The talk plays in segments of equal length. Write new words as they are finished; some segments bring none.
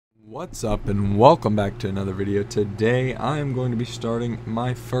What's up and welcome back to another video. Today I am going to be starting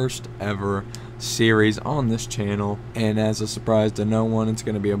my first ever series on this channel, and as a surprise to no one, it's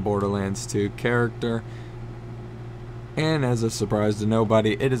going to be a Borderlands 2 character, and as a surprise to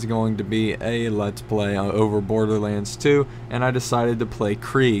nobody, it is going to be a let's play over Borderlands 2, and I decided to play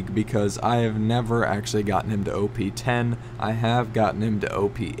Kreig because I have never actually gotten him to OP 10. I have gotten him to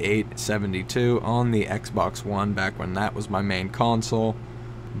OP 872 on the Xbox One back when that was my main console.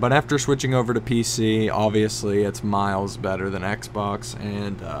 But after switching over to PC, obviously it's miles better than Xbox,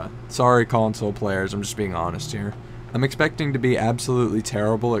 and sorry console players, I'm just being honest here. I'm expecting to be absolutely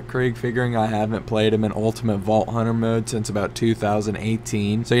terrible at Kreig, figuring I haven't played him in Ultimate Vault Hunter mode since about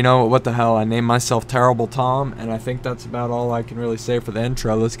 2018. So you know what the hell, I named myself Terrible Tom, and I think that's about all I can really say for the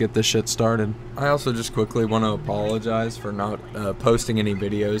intro. Let's get this shit started. I also just quickly want to apologize for not posting any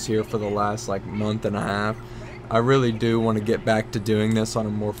videos here for the last month and a half. I really do want to get back to doing this on a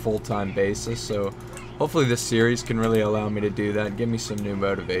more full-time basis, so hopefully this series can really allow me to do that and give me some new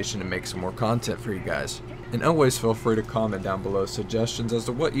motivation to make some more content for you guys. And always feel free to comment down below suggestions as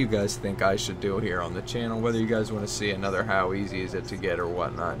to what you guys think I should do here on the channel, whether you guys want to see another how easy is it to get or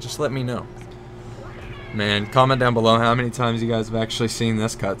whatnot. Just let me know. Man, comment down below how many times you guys have actually seen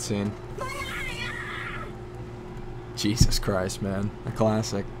this cutscene. Jesus Christ, man. A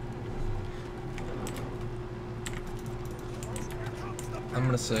classic. I'm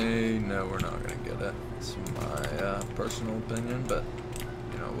gonna say no, we're not gonna get it. It's my personal opinion, but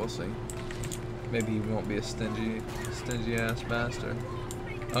you know, we'll see. Maybe he won't be a stingy ass bastard.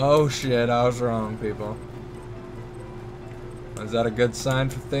 Oh shit, I was wrong, people. Is that a good sign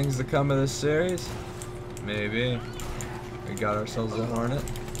for things to come of this series? Maybe. We got ourselves a Hornet.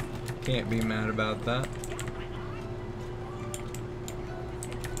 Can't be mad about that.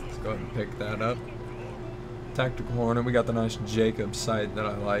 Let's go ahead and pick that up. Tactical Hornet. We got the nice Jacob's sight that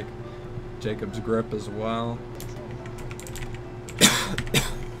I like. Jacob's grip as well.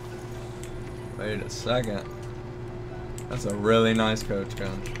 Wait a second. That's a really nice coach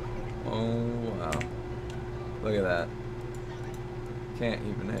gun. Oh wow. Look at that. Can't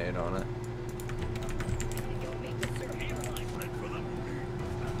even hate on it.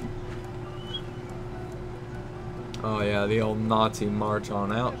 Oh yeah, the old Nazi march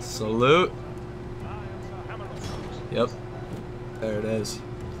on out. Salute. Yep, there it is.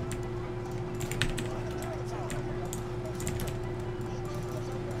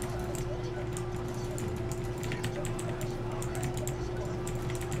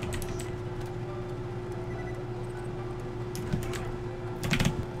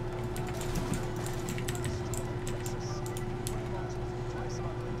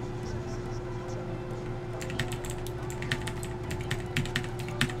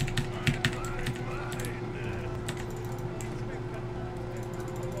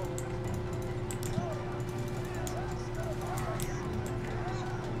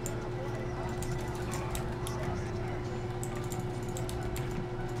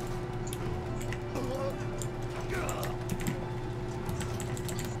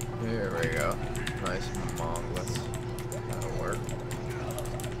 There we go. Nice monglets. That'll work.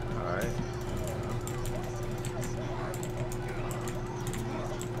 Alright.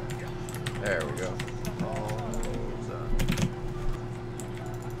 There we go. All done.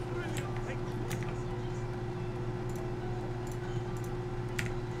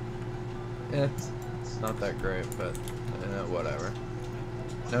 Yeah, it's not that great, but whatever.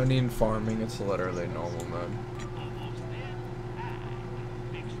 No need in farming, it's literally normal mode.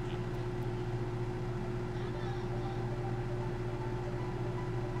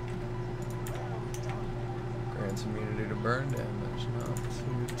 Grants immunity to burn damage, not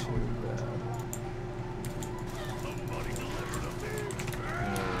too bad.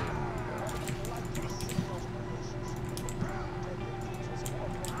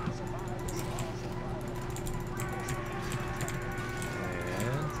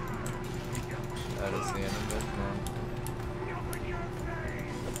 And that is the end of it now.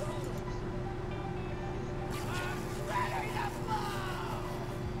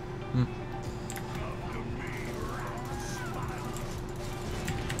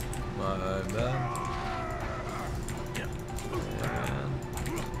 My bad. And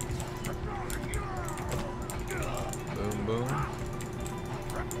boom, boom.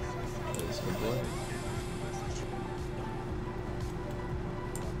 It's complete.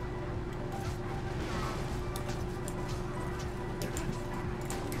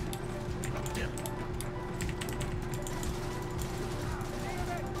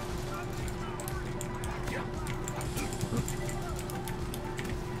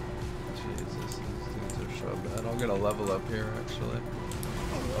 so bad. I'll get a level up here, actually.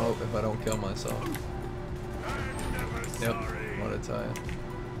 Oh. if I don't kill myself. Yep, what a tie.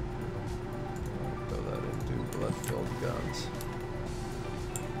 I'll throw that into blood-filled guns.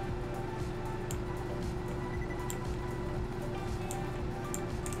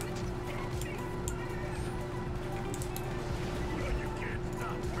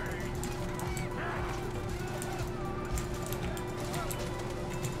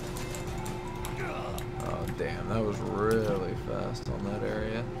 Damn, that was really fast on that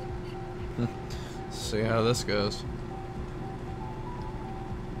area. See how this goes.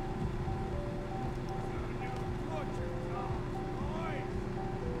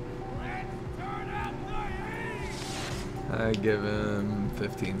 I give him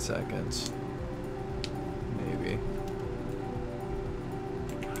 15 seconds. Maybe.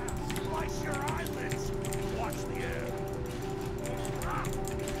 Slice your eyelids. Watch the air.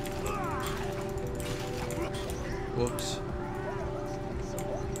 Whoops.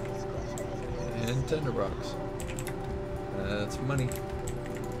 And tinderbox. That's money.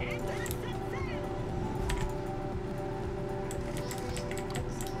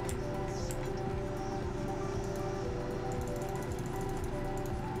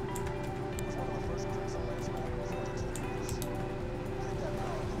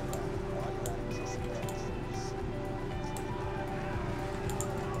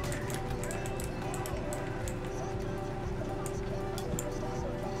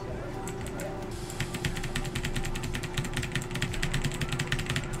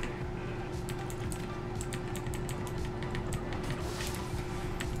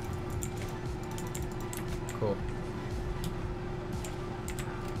 Cool.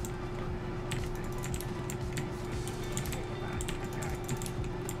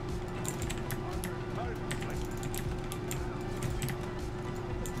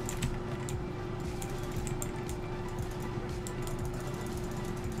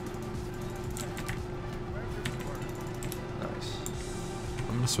 Nice.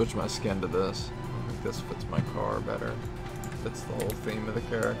 I'm gonna switch my skin to this. I think this fits my car better. Fits the whole theme of the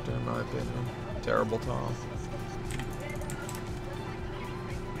character, in my opinion. Terrible Tom.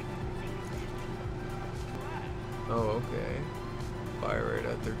 Oh, okay. Fire rate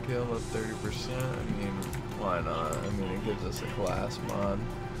after kill at 30%. I mean, why not? I mean, it gives us a class mod,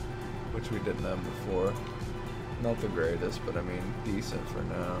 which we didn't have before. Not the greatest, but I mean, decent for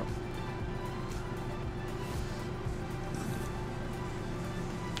now.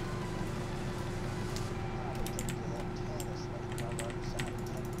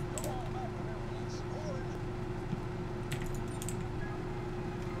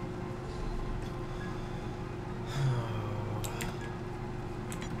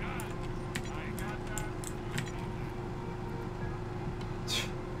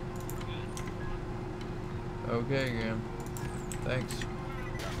 Okay, game. Thanks.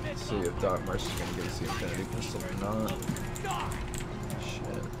 Let's see if Doc Mercy's gonna give us the Infinity Pistol or not.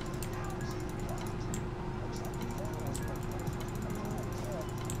 Shit.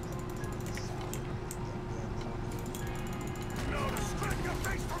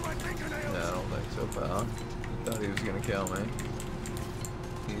 Yeah, I don't think so, pal. I thought he was gonna kill me.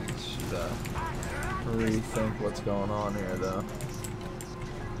 He should rethink what's going on here, though.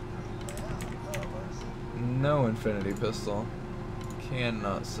 No Infinity Pistol.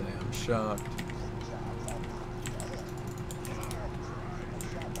 Cannot say I'm shocked.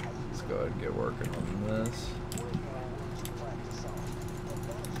 Let's go ahead and get working on this.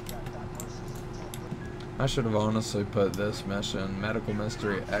 I should have honestly put this mission, Medical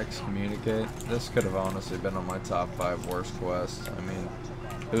Mystery Excommunicate. This could have honestly been on my top 5 worst quests. I mean,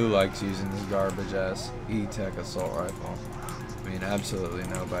 who likes using this garbage ass E-Tech assault rifle? I mean, absolutely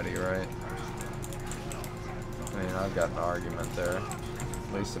nobody, right? I mean, I've got an argument there,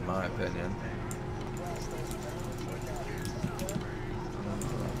 at least in my opinion.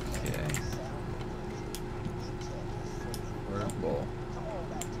 Okay. Where's Bull?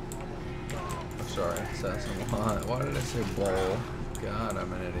 Oh, sorry, Assassin. Why did I say Bull? God,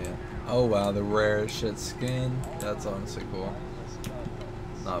 I'm an idiot. Oh wow, the rare shit skin. That's honestly cool.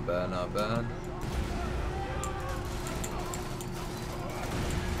 Not bad, not bad.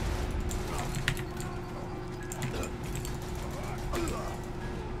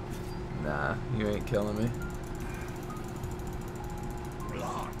 Nah, you ain't killing me.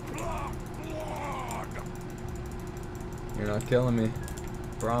 You're not killing me.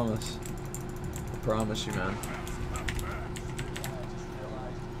 Promise. I promise you, man.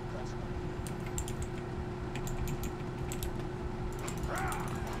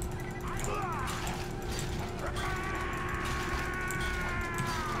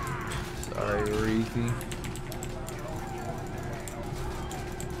 Sorry, Reefy.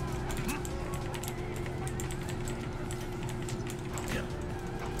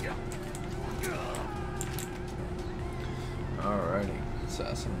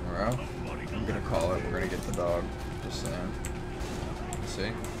 the dog. Just saying. See? See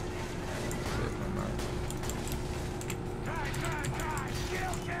if I'm right.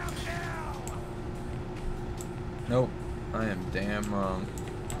 Nope. I am damn wrong.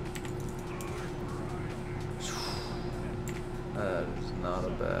 That is not a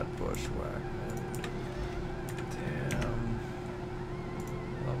bad bushwhack. Damn.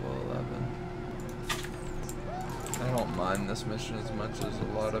 Level 11. I don't mind this mission as much as a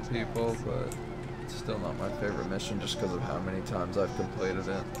lot of people, but it's still not my favorite mission just because of how many times I've completed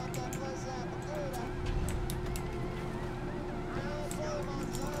it.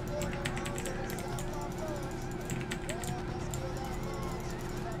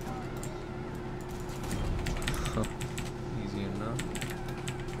 Easy enough.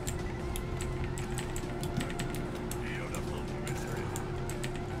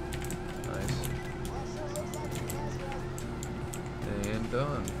 Nice. And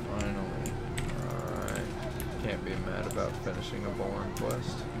done, finally. Alright. Can't be mad about finishing a boring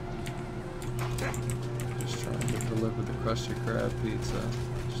quest. Just trying to deliver the Krusty Krab pizza.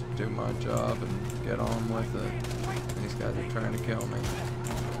 Just do my job and get on with it. These guys are trying to kill me.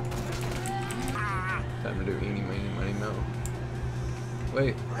 Time to do eeny, meeny, miny, mo.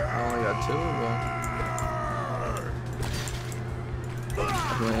 Wait, I only got 2 of them. I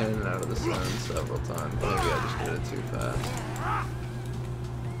ran in and out of the sun several times. Maybe I just did it too fast.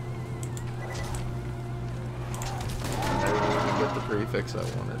 I didn't even get the prefix I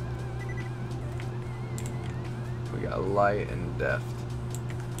wanted. We got light and deft.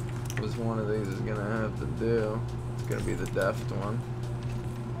 Was one of these is gonna have to do. It's gonna be the deft one.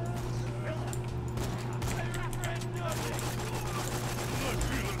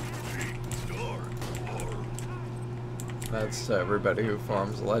 That's to everybody who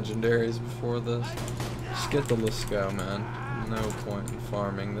farms legendaries before this. Just get the Lisco, man. No point in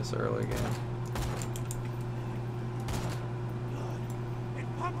farming this early game.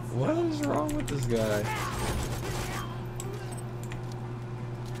 What is wrong with this guy?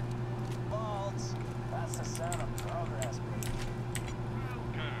 That's the sound of progress.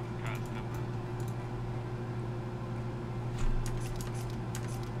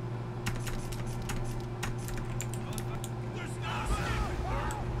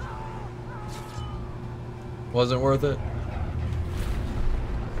 Wasn't worth it.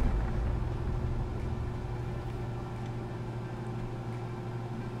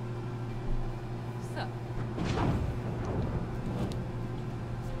 So.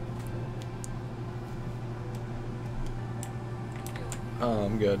 Oh,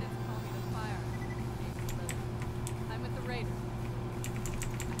 I'm good. I'm with the Raiders.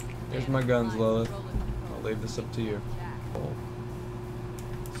 Here's my guns, Lilith. I'll leave this up to you. Oh.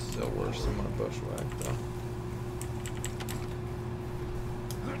 Still worse than my bushwhack, though.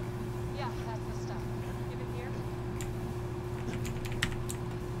 Yeah, that's the stuff. Give it here.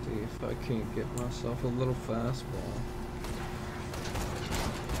 See if I can't get myself a little fastball.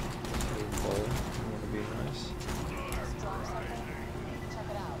 Little bowl. Want to be nice.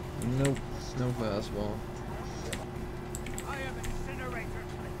 Nope, no fastball. I am incinerator.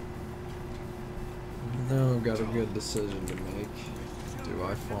 No, got a good decision to make. Do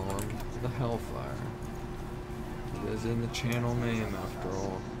I farm the Hellfire? It is in the channel name after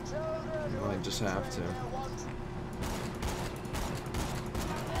all. You might just have to.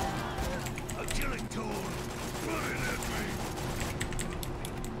 A killing tool. Running at me.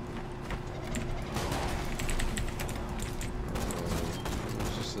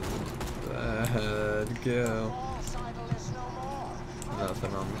 It's just a bad kill.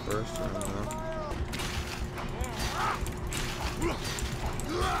 Nothing on the first round though.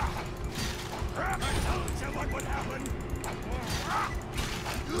 I told you what would happen.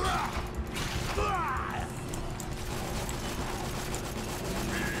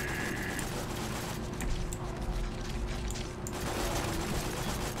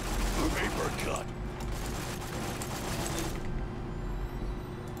 Paper cut.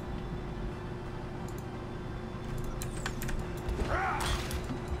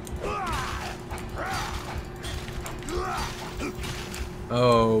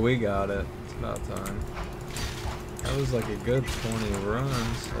 Oh, we got it. It's about time. That was like a good 20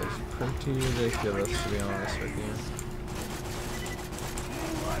 runs. That was pretty ridiculous, to be honest with you.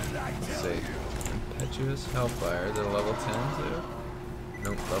 Let's see. Impetuous Hellfire. Is it a level 10 too?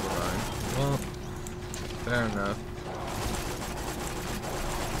 Nope, level 9. Well, fair enough.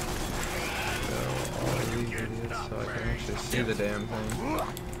 So, all of these idiots so I can actually see the damn thing.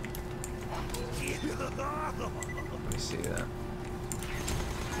 Let me see that.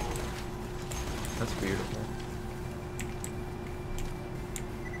 That's beautiful.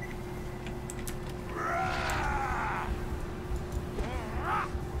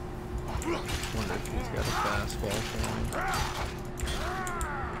 Wonder if he's got a fastball for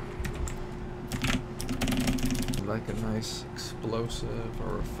me. Like a nice explosive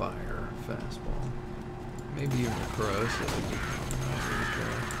or a fire fastball. Maybe even a corrosive.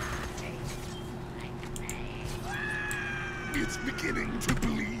 It's beginning to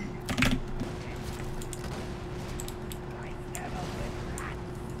bleed.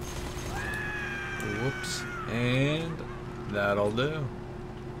 Whoops. And that'll do.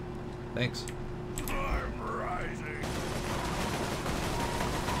 Thanks. I'm rising.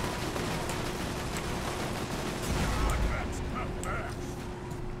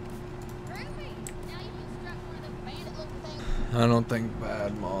 I don't think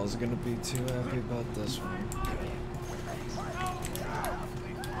Bad Mall's gonna be too happy about this one.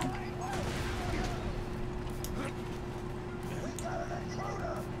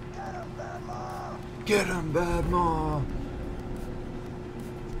 Get him, Bad Mall!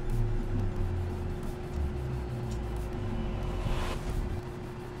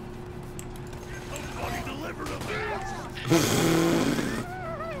 Nobody delivered a man.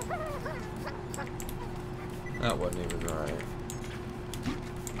 That wasn't even right.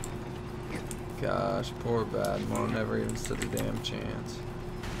 Gosh, poor Bad Mall never even stood a damn chance.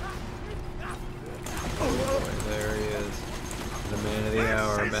 Oh boy, there he is. The man of the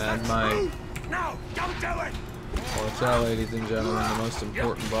hour, Bad Mike. No, don't do it. Watch out, ladies and gentlemen, the most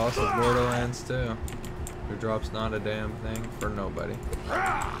important boss of Borderlands 2, who drops not a damn thing for nobody.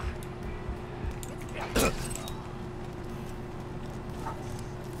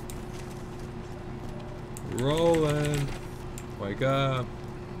 Roland, wake up.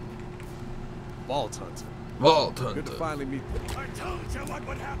 Vault hunter. Vault Good to hunter. finally meet. I told you what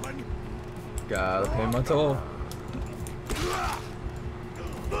would happen. Gotta pay my toll.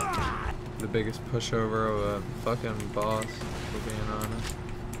 The biggest pushover of a fucking boss, for being honest.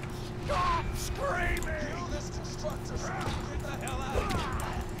 Stop screaming.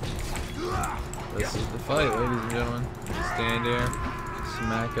 This is the fight, ladies and gentlemen. You stand here,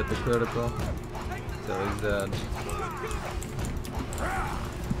 smack at the critical, till he's dead.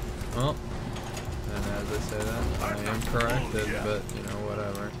 Oh, and as I say that, I am corrected, but you know,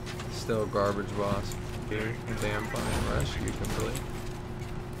 whatever. Still a garbage boss. Here, a damn fine rescue complete.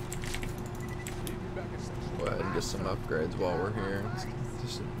 Go ahead and get some upgrades while we're here.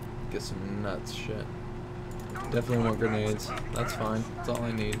 Just to get some nuts shit. Definitely want grenades. That's fine. That's all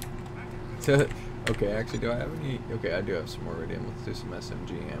I need. Okay, actually, do I have any? Okay, I do have some more iridium. Let's do some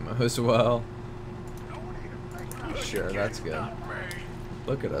SMG ammo as well. Sure, that's good.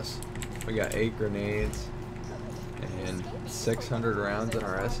 Look at us. We got 8 grenades and 600 rounds in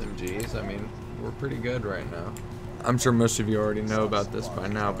our SMGs. I mean, we're pretty good right now. I'm sure most of you already know about this by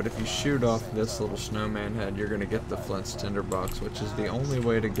now, but if you shoot off this little snowman head, you're going to get the Flint's tinderbox, which is the only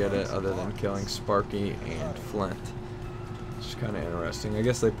way to get it other than killing Sparky and Flint. It's kind of interesting. I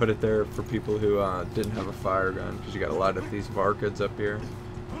guess they put it there for people who didn't have a fire gun, because you got a lot of these Varkids up here.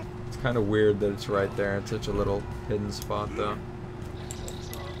 It's kind of weird that it's right there. It's such a little hidden spot, though.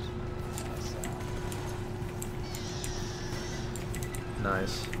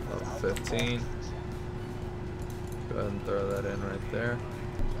 Nice. Level 15. Go ahead and throw that in right there.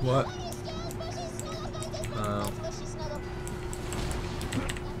 What?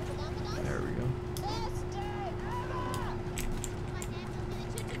 There we go.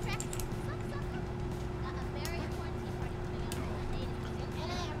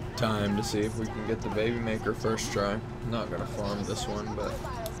 Time to see if we can get the baby maker first try. I'm not gonna farm this one, but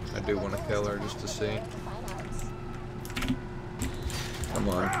I do want to kill her just to see. Come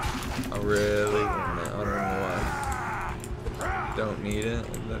on. I really want it. I don't know why. Don't need it. I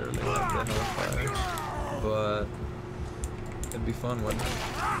literally have the hellfire. But it'd be fun, wouldn't it?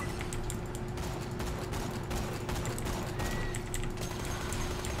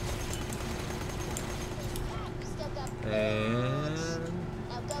 And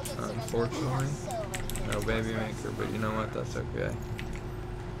unfortunately, no baby maker, but you know what? That's okay.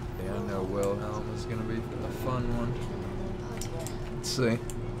 Yeah, I know Wilhelm is gonna be a fun one. Let's see.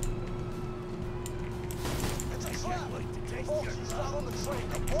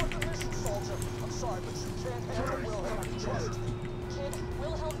 Kid,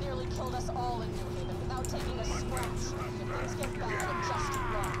 Wilhelm nearly killed us all in New Haven without taking a scratch. If things get bad, it just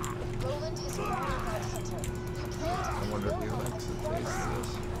run. Roland is a Borderlands hunter. You can't. I wonder if he likes the taste of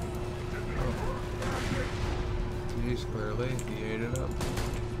this. Oh. Geez, clearly, he ate it up.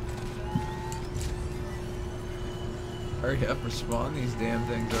 Hurry up, respawn these damn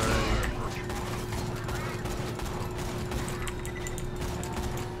things already.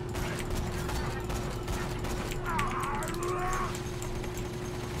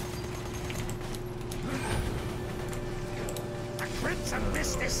 and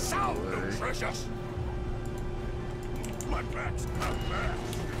this is so nutritious. My back's a mess.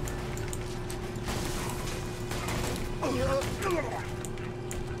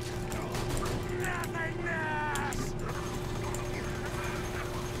 Nothingness.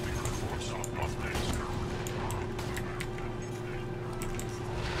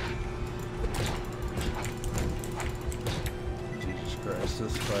 Jesus Christ,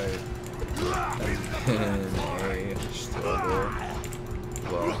 this fight has been a struggle.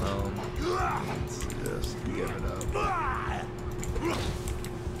 Wilhelm needs to just give it up.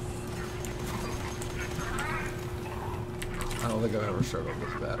 I don't think I've ever struggled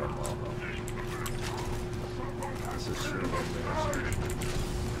this bad on Wilhelm. This is truly embarrassing.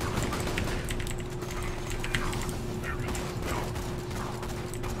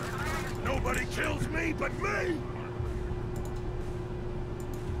 Nobody kills me but me!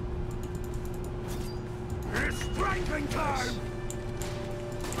 It's strangling time!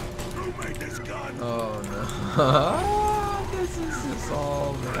 Who made this gun? Oh no. This is just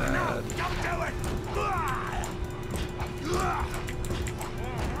all bad. Don't do it!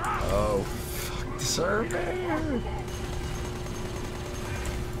 Oh, fuck the surveyor.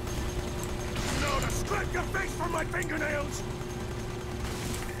 No, to scrape your face from my fingernails!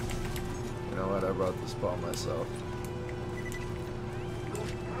 You know what? I brought this ball myself.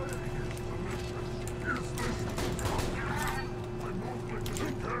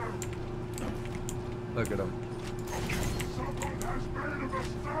 Look at him.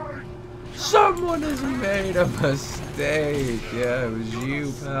 Someone has made a mistake. Yeah, it was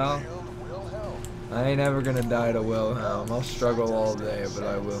you, pal. I ain't ever gonna die to Wilhelm. I'll struggle all day, but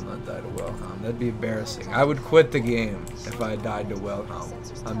I will not die to Wilhelm. That'd be embarrassing. I would quit the game if I died to Wilhelm.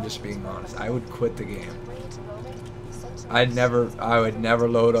 I'm just being honest. I would quit the game. I would never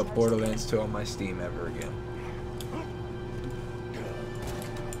load up Borderlands 2 on my Steam ever again.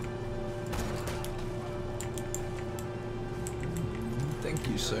 Thank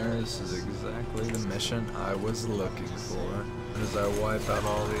you, sir. This is exactly the mission I was looking for. As I wipe out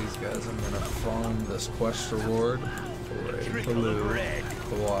all these guys, I'm gonna farm this quest reward for a blue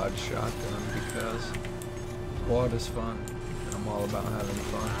quad shotgun because quad is fun, and I'm all about having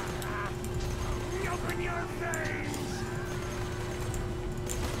fun. Open your veins!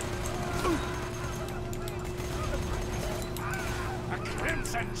 A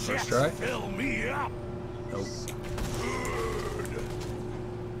crimson First jet try? fill me up! Nope.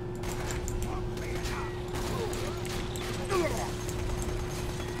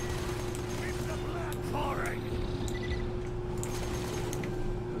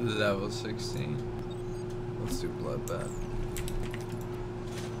 Level 16. Let's do bloodbath.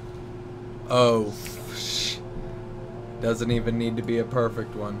 Oh, doesn't even need to be a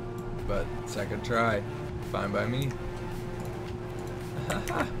perfect one, but second try, fine by me.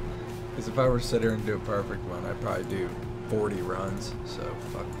 Because if I were to sit here and do a perfect one, I'd probably do 40 runs. So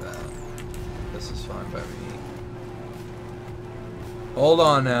fuck that. This is fine by me. Hold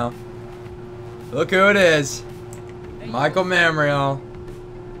on now. Look who it is. Michael Mamriel.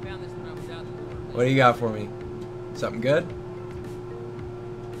 What do you got for me? Something good?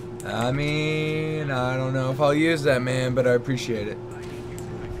 I mean, I don't know if I'll use that, man, but I appreciate it.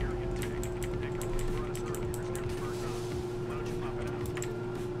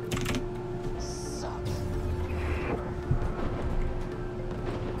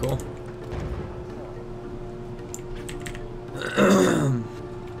 Cool.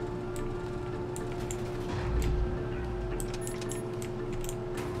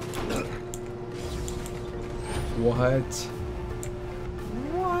 What?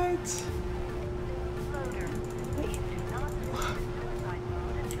 What?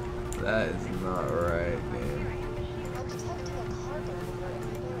 That is not right, man. I'm detecting a carbon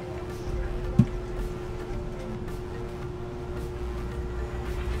in your area.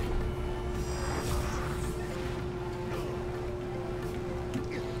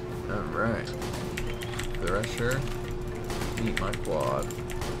 Alright. Thresher, eat my quad.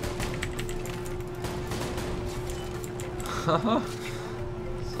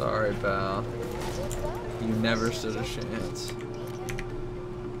 Sorry, pal. You never stood a chance.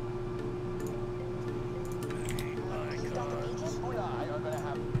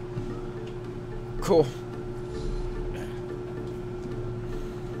 Cool.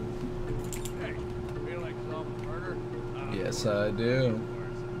 Hey, feel like solving murder? Yes, I do.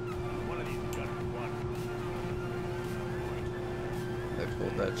 One of these guns is one. They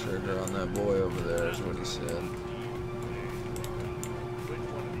pulled that trigger on that boy over there, is what he said.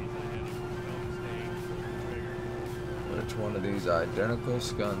 Which one of these identical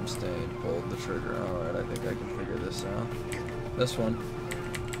scum stain pulled the trigger? Alright, I think I can figure this out. This one.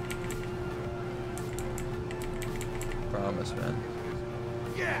 Promise, man.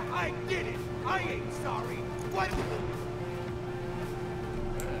 Yeah, I did it. I ain't sorry. What?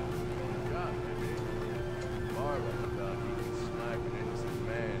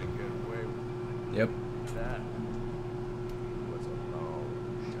 Yep.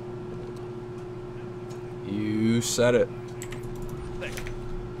 You said it.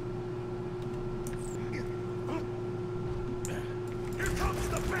 Here comes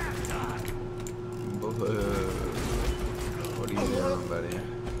the bad time. What are you doing, buddy?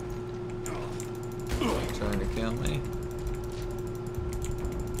 Trying to kill me?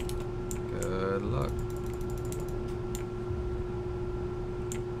 Good luck.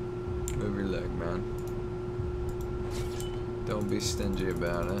 Move your leg, man. Don't be stingy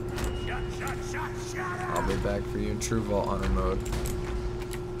about it. I'll be back for you in true Vault Hunter mode.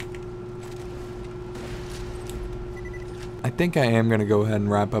 I think I am going to go ahead and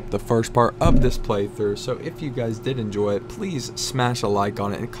wrap up the first part of this playthrough, so if you guys did enjoy it, please smash a like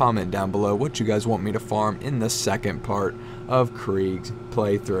on it and comment down below what you guys want me to farm in the second part of Kreig's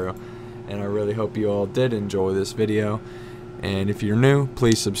playthrough. And I really hope you all did enjoy this video, and if you're new,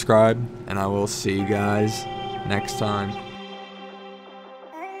 please subscribe, and I will see you guys next time.